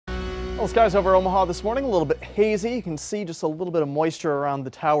Well, skies over Omaha this morning, a little bit hazy. You can see just a little bit of moisture around the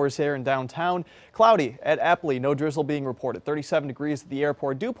towers here in downtown. Cloudy at Epley, no drizzle being reported. 37 degrees at the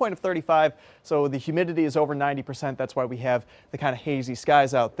airport, dew point of 35, so the humidity is over 90%. That's why we have the kind of hazy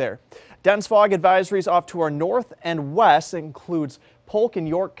skies out there. Dense fog advisories off to our north and west. It includes Polk and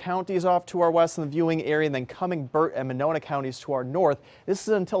York counties off to our west in the viewing area, and then Cumming, Burt, and Monona counties to our north. This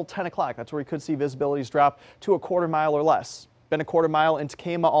is until 10 o'clock. That's where we could see visibilities drop to a quarter mile or less. Been a quarter mile in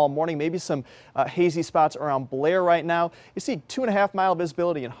Tacoma all morning, maybe some hazy spots around Blair right now. You see 2.5 mile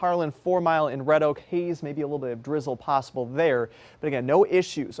visibility in Harlan, 4 mile in Red Oak, Hayes, maybe a little bit of drizzle possible there. But again, no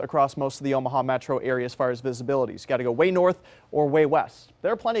issues across most of the Omaha metro area as far as visibilities. You got to go way north or way west.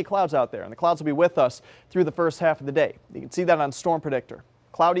 There are plenty of clouds out there, and the clouds will be with us through the first half of the day. You can see that on Storm Predictor.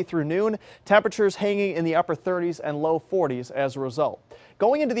 Cloudy through noon, temperatures hanging in the upper 30s and low 40s as a result.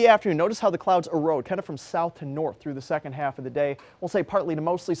 Going into the afternoon, notice how the clouds erode kind of from south to north through the second half of the day. We'll say partly to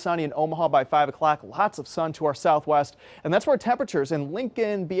mostly sunny in Omaha by 5 o'clock. Lots of sun to our southwest, and that's where temperatures in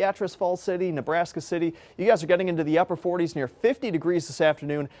Lincoln, Beatrice, Falls City, Nebraska City, you guys are getting into the upper 40s, near 50 degrees this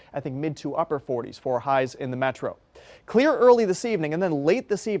afternoon. I think mid to upper 40s for highs in the metro. Clear early this evening, and then late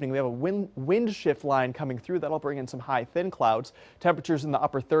this evening we have a wind shift line coming through. That'll bring in some high thin clouds. Temperatures in the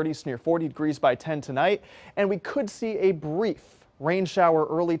upper 30s, near 40 degrees by 10 tonight, and we could see a brief rain shower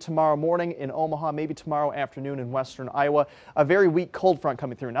early tomorrow morning in Omaha, maybe tomorrow afternoon in western Iowa. A very weak cold front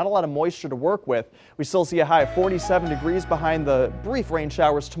coming through. Not a lot of moisture to work with. We still see a high of 47 degrees behind the brief rain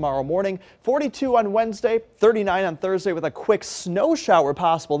showers tomorrow morning. 42 on Wednesday, 39 on Thursday with a quick snow shower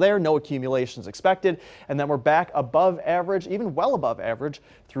possible there. No accumulations expected. And then we're back above average, even well above average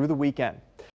through the weekend.